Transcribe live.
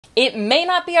It may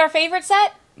not be our favorite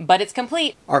set, but it's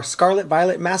complete. Our Scarlet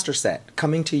Violet Master Set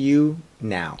coming to you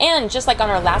now. And just like on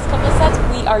our last couple of sets,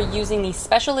 we are using the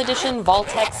special edition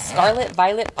PokeDECKS Scarlet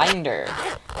Violet binder.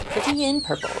 Pretty in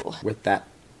purple. With that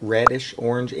reddish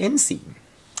orange inseam.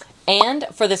 And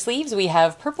for the sleeves, we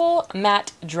have purple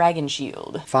matte dragon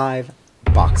shield. 5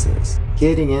 boxes.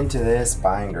 Getting into this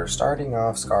binder, starting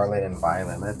off Scarlet and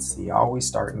Violet. Let's see, always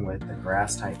starting with the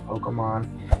grass type Pokemon.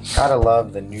 Gotta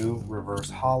love the new reverse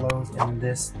holos in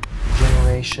this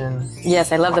generation.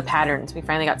 Yes, I love the patterns. We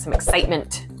finally got some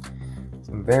excitement.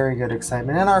 Some very good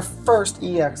excitement. And our first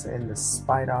EX in the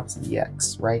Spidops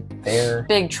EX right there.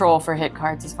 Big troll for hit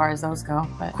cards as far as those go,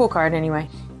 but cool card anyway.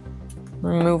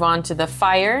 We'll move on to the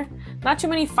fire. Not too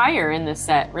many fire in this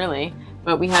set, really.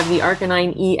 But we have the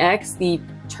Arcanine EX, the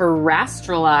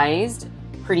terrestrialized,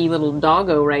 pretty little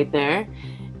doggo right there.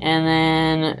 And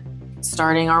then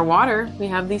starting our water, we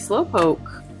have the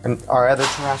Slowpoke. And our other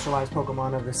terrestrialized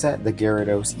Pokemon of the set, the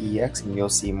Gyarados EX, and you'll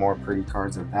see more pretty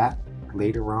cards of that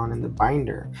later on in the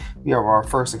binder. We have our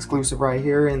first exclusive right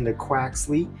here in the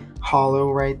Quaxly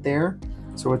holo right there.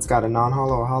 So it's got a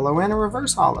non-holo, a holo, and a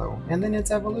reverse holo. And then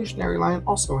its evolutionary line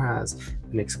also has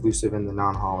an exclusive in the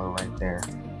non-holo right there.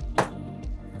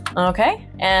 Okay,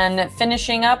 and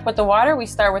finishing up with the water, we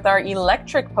start with our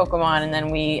electric Pokemon, and then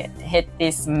we hit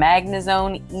this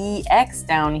Magnezone EX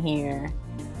down here.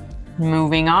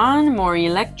 Moving on, more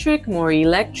electric, all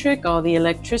the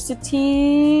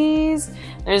electricities.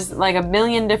 There's like a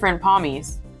million different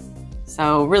Pawmies.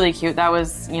 So really cute. That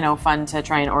was, you know, fun to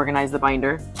try and organize the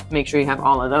binder. Make sure you have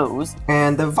all of those.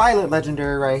 And the Violet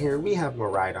Legendary right here, we have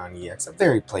Miraidon EX, a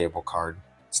very playable card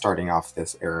starting off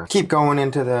this era. Keep going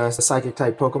into the Psychic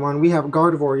type Pokemon. We have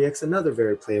Gardevoir EX, another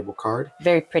very playable card.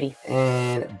 Very pretty.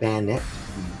 And Banette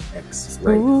EX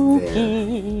right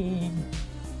there.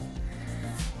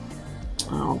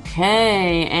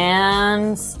 Okay,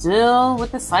 and still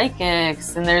with the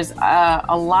Psychics. And there's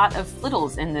a lot of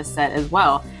Flittles in this set as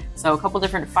well. So a couple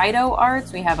different Fido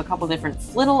arts, we have a couple different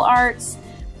Flittle arts,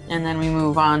 and then we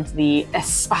move on to the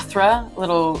Espathra,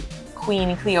 little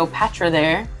Queen Cleopatra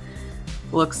there,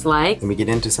 looks like. And we get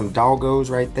into some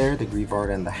Doggos right there, the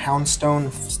Greavard and the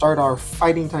Houndstone. Start our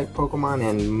fighting type Pokemon,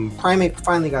 and Primate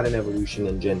finally got an evolution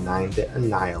in Gen 9, the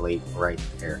Annihilate right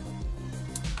there.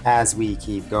 As we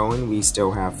keep going, we still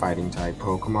have fighting type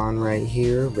Pokemon right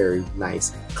here. Very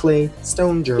nice Clay,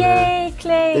 Stonejourner. Yay,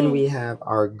 Clay! Then we have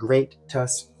our Great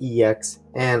Tusk EX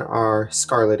and our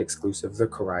Scarlet exclusive, the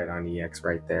Koraidon EX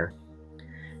right there.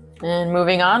 And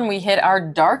moving on, we hit our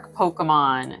dark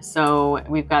Pokemon. So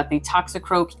we've got the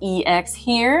Toxicroak EX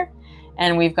here,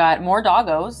 and we've got more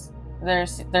Doggos.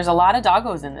 There's a lot of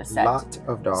Doggos in this set. Lot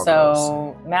of Doggos.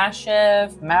 So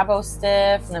Maschiff,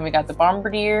 Mabostiff, and then we got the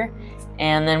Bombardier.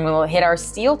 And then we'll hit our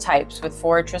steel types with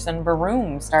Forretress and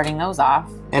Varoom, starting those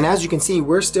off. And as you can see,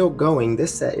 we're still going.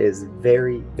 This set is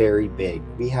very, very big.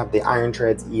 We have the Iron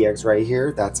Treads EX right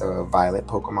here. That's a Violet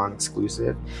Pokemon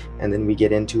exclusive. And then we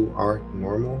get into our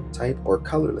normal type or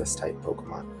colorless type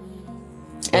Pokemon.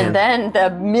 And then the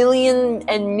millions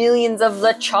and millions of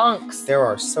Lechonks. There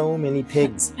are so many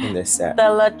pigs in this set. The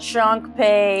Lechonk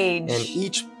page. And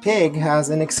each pig has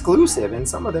an exclusive, and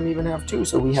some of them even have 2.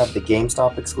 So we have the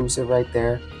GameStop exclusive right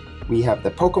there. We have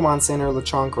the Pokemon Center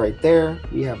Lechonk right there.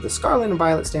 We have the Scarlet and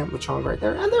Violet stamp Lechonk right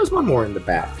there. And there's one more in the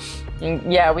back.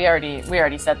 Yeah, we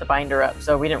already set the binder up,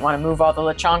 so we didn't want to move all the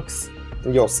Lechonks.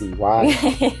 You'll see why.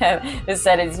 Yeah, this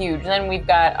set is huge. Then we've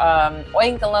got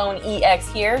Oinkologne EX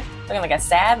here, looking like a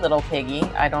sad little piggy.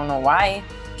 I don't know why.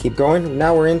 Keep going.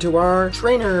 Now we're into our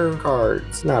trainer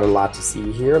cards. Not a lot to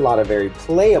see here. A lot of very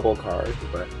playable cards,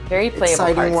 but very playable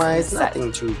exciting cards wise,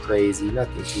 nothing too crazy,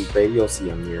 nothing too great. You'll see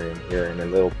them here in a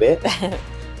little bit.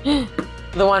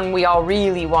 The one we all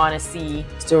really want to see.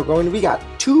 Still going. We got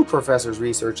 2 Professor's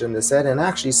Research in the set, and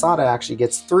actually Sada actually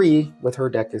gets 3 with her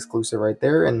deck exclusive right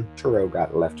there, and Turo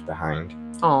got left behind.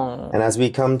 Oh. And as we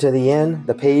come to the end,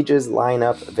 the pages line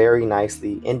up very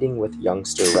nicely, ending with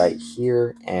Youngster right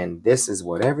here, and this is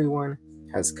what everyone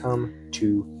has come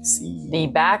to see. The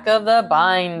back of the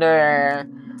binder.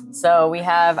 So we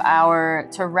have our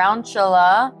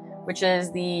Tarantula, which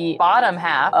is the bottom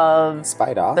half of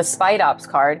Spidops. the Spidops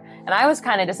card. And I was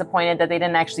kind of disappointed that they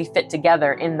didn't actually fit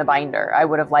together in the binder. I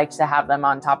would have liked to have them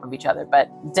on top of each other,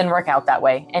 but it didn't work out that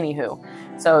way. Anywho.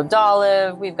 So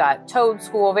Dolive, we've got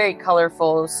Toadschool, very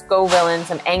colorful, Scoville, and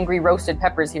some angry roasted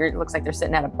peppers here. It looks like they're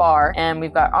sitting at a bar. And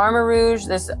we've got Armarouge,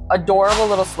 this adorable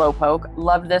little Slowpoke.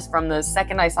 Loved this from the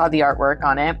second I saw the artwork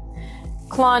on it.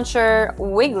 Clauncher,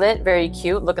 Wiglet, very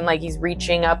cute, looking like he's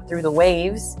reaching up through the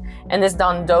waves. And this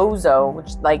Dondozo,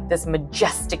 which like this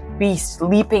majestic beast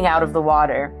leaping out of the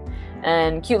water.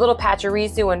 And cute little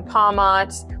Pachirisu and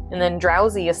Pawmot. And then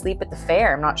Drowsy asleep at the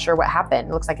fair. I'm not sure what happened.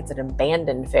 It looks like it's an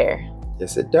abandoned fair.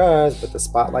 Yes, it does, but the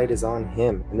spotlight is on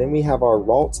him. And then we have our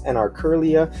Ralts and our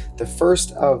Curlia, the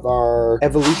first of our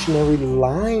evolutionary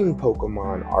line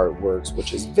Pokemon artworks,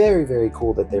 which is very, very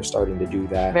cool that they're starting to do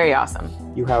that. Very awesome.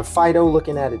 You have Fido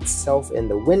looking at itself in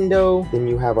the window. Then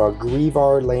you have our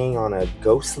Greavar laying on a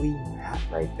ghostly mat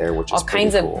right there, which is all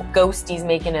kinds cool. of ghosties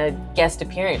making a guest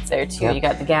appearance there too. Yep. You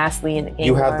got the Ghastly and the Game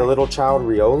You have the little child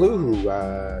Riolu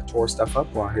who tore stuff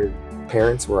up while his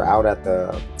parents were out at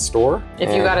the store.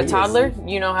 If you got a toddler,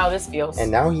 you know how this feels. And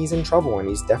now he's in trouble, and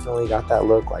he's definitely got that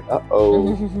look like,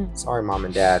 uh-oh, sorry, mom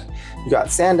and dad. You got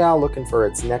Sandile looking for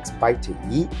its next bite to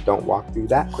eat. Don't walk through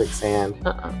that quicksand.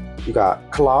 You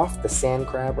got Cloth, the sand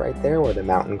crab right there, or the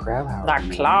mountain crab.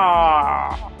 The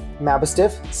claw.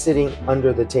 Mabistiff sitting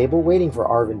under the table waiting for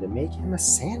Arvin to make him a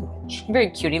sandwich. Very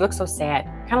cute. He looks so sad.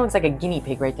 Kind of looks like a guinea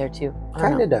pig right there too.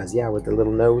 Kind of does, yeah, with the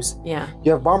little nose. Yeah.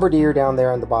 You have Bombardier down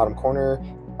there in the bottom corner,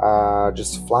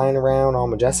 just flying around all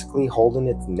majestically, holding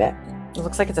its neck. It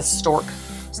looks like it's a stork.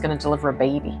 It's going to deliver a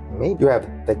baby. Maybe. You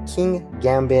have the King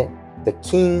Gambit, the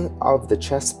king of the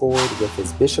chessboard with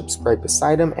his bishops right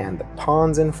beside him and the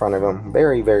pawns in front of him.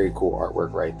 Very, very cool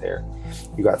artwork right there.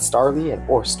 You got Starly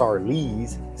or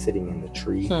Starlies sitting in the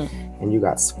tree, and you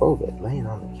got Spovit laying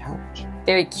on the couch.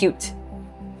 Very cute.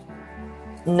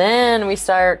 And then we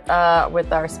start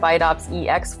with our Spidops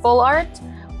EX full art.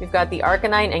 We've got the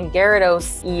Arcanine and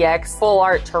Gyarados EX full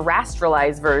art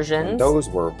terrestrialized versions. And those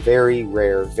were very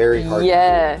rare, very hard to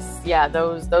Yes, yeah,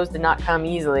 those did not come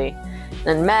easily.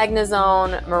 Then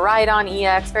Magnezone, Miraidon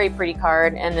EX, very pretty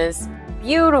card, and this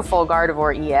beautiful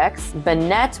Gardevoir EX.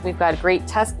 Banette, we've got Great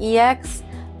Tusk EX,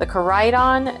 the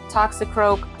Koraidon,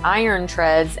 Toxicroak, Iron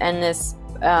Treads, and this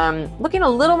looking a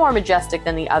little more majestic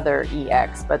than the other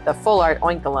EX, but the full art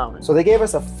Oinkologne. So they gave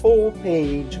us a full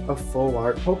page of full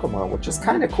art Pokemon, which is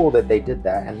kind of cool that they did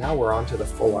that. And now we're on to the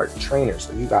full art trainer.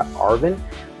 So you got Arvin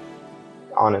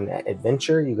on an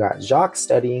adventure. You got Jacques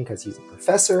studying because he's a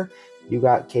professor. You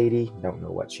got Katie, don't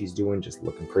know what she's doing, just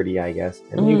looking pretty, I guess.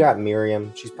 And you got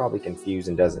Miriam, she's probably confused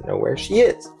and doesn't know where she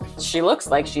is. She looks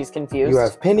like she's confused. You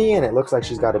have Penny, and it looks like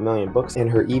she's got 1,000,000 books in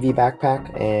her Eevee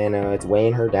backpack, and it's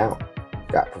weighing her down.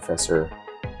 Got Professor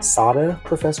Sada,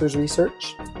 Professor's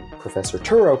Research, Professor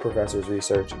Turo, Professor's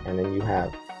Research, and then you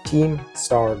have Team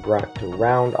Star Grunt to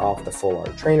round off the full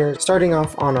art trainer. Starting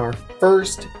off on our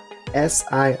first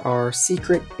SIR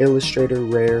Secret Illustrator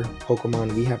Rare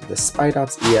Pokemon, we have the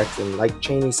Spidops EX, and like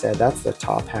Cheney said, that's the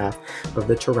top half of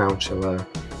the Tarantula.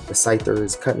 The Scyther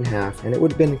is cut in half, and it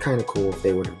would have been kind of cool if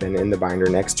they would have been in the binder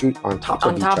next to on top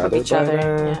of each other.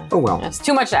 Yeah. Oh well. Yeah, it's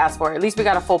too much to ask for. At least we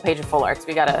got a full page of full arts.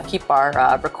 We got to keep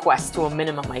our requests to a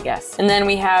minimum, I guess. And then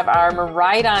we have our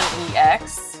Miraidon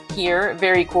EX here.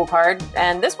 Very cool card.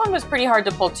 And this one was pretty hard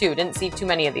to pull too. Didn't see too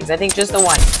many of these. I think just the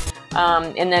one.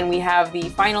 And then we have the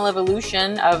final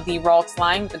evolution of the Ralts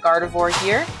line, the Gardevoir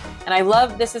here. And I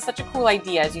love, this is such a cool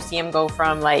idea as you see him go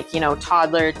from like, you know,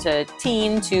 toddler to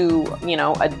teen to, you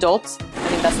know, adult. I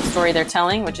think that's the story they're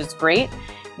telling, which is great.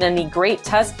 Then the Great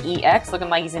Tusk EX, looking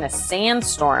like he's in a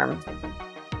sandstorm.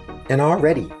 And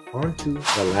already, on to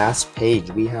the last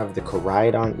page, we have the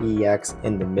Koraidon EX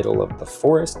in the middle of the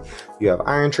forest. You have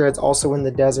Iron Treads also in the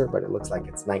desert, but it looks like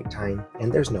it's nighttime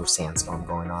and there's no sandstorm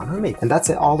going on. And that's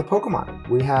it, all the Pokemon.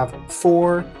 We have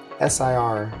 4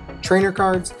 SIR trainer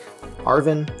cards,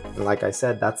 Arvin, and like I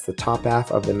said, that's the top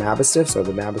half of the Mabistiff, so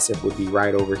the Mabistiff would be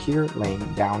right over here, laying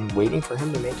down, waiting for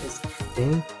him to make his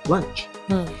dang lunch.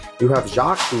 You have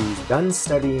Jacques, who's done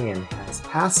studying and has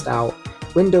passed out,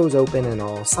 windows open and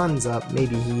all, sun's up,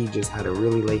 maybe he just had a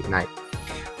really late night.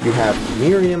 You have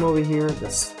Miriam over here,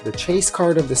 the chase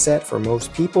card of the set for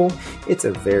most people. It's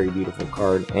a very beautiful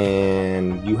card,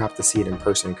 and you have to see it in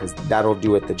person because that'll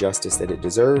do it the justice that it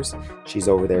deserves. She's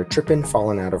over there tripping,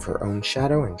 falling out of her own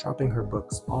shadow, and dropping her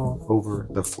books all over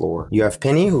the floor. You have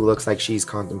Penny, who looks like she's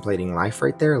contemplating life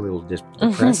right there, a little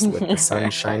depressed with the sun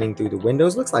shining through the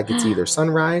windows. Looks like it's either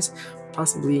sunrise,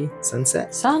 possibly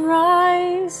sunset.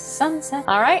 Sunrise, sunset.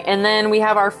 All right, and then we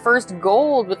have our first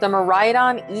gold with the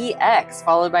Miraidon EX,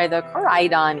 followed by the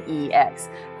Koraidon EX.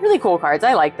 Really cool cards,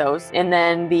 I like those. And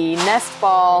then the Nest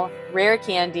Ball, Rare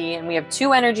Candy, and we have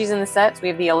 2 energies in the set. So we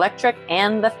have the Electric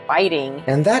and the Fighting.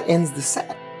 And that ends the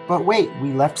set. But wait,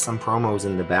 we left some promos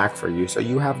in the back for you. So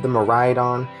you have the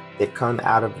Miraidon that come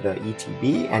out of the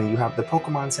ETB, and you have the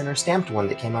Pokemon Center stamped one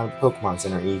that came out of the Pokemon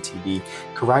Center ETB.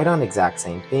 Koraidon, exact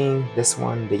same thing. This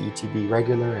one, the ETB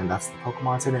regular, and that's the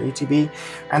Pokemon Center ETB.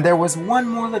 And there was one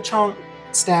more Lechonk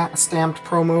stamped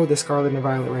promo, the Scarlet and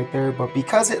Violet right there, but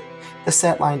because the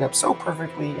set lined up so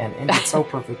perfectly and ended so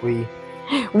perfectly,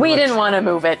 We didn't want to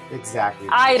move it. Exactly.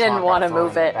 I didn't want to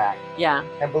move it. Back. Yeah.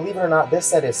 And believe it or not, this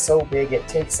set is so big, it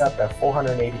takes up a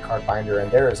 480 card binder,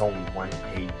 and there is only one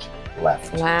page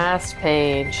left. Last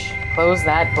page. Close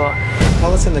that book.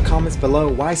 Tell us in the comments below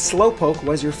why Slowpoke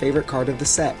was your favorite card of the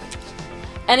set.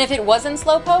 And if it wasn't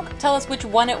Slowpoke, tell us which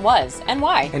one it was and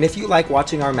why. And if you like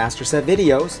watching our Master Set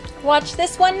videos, watch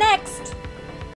this one next.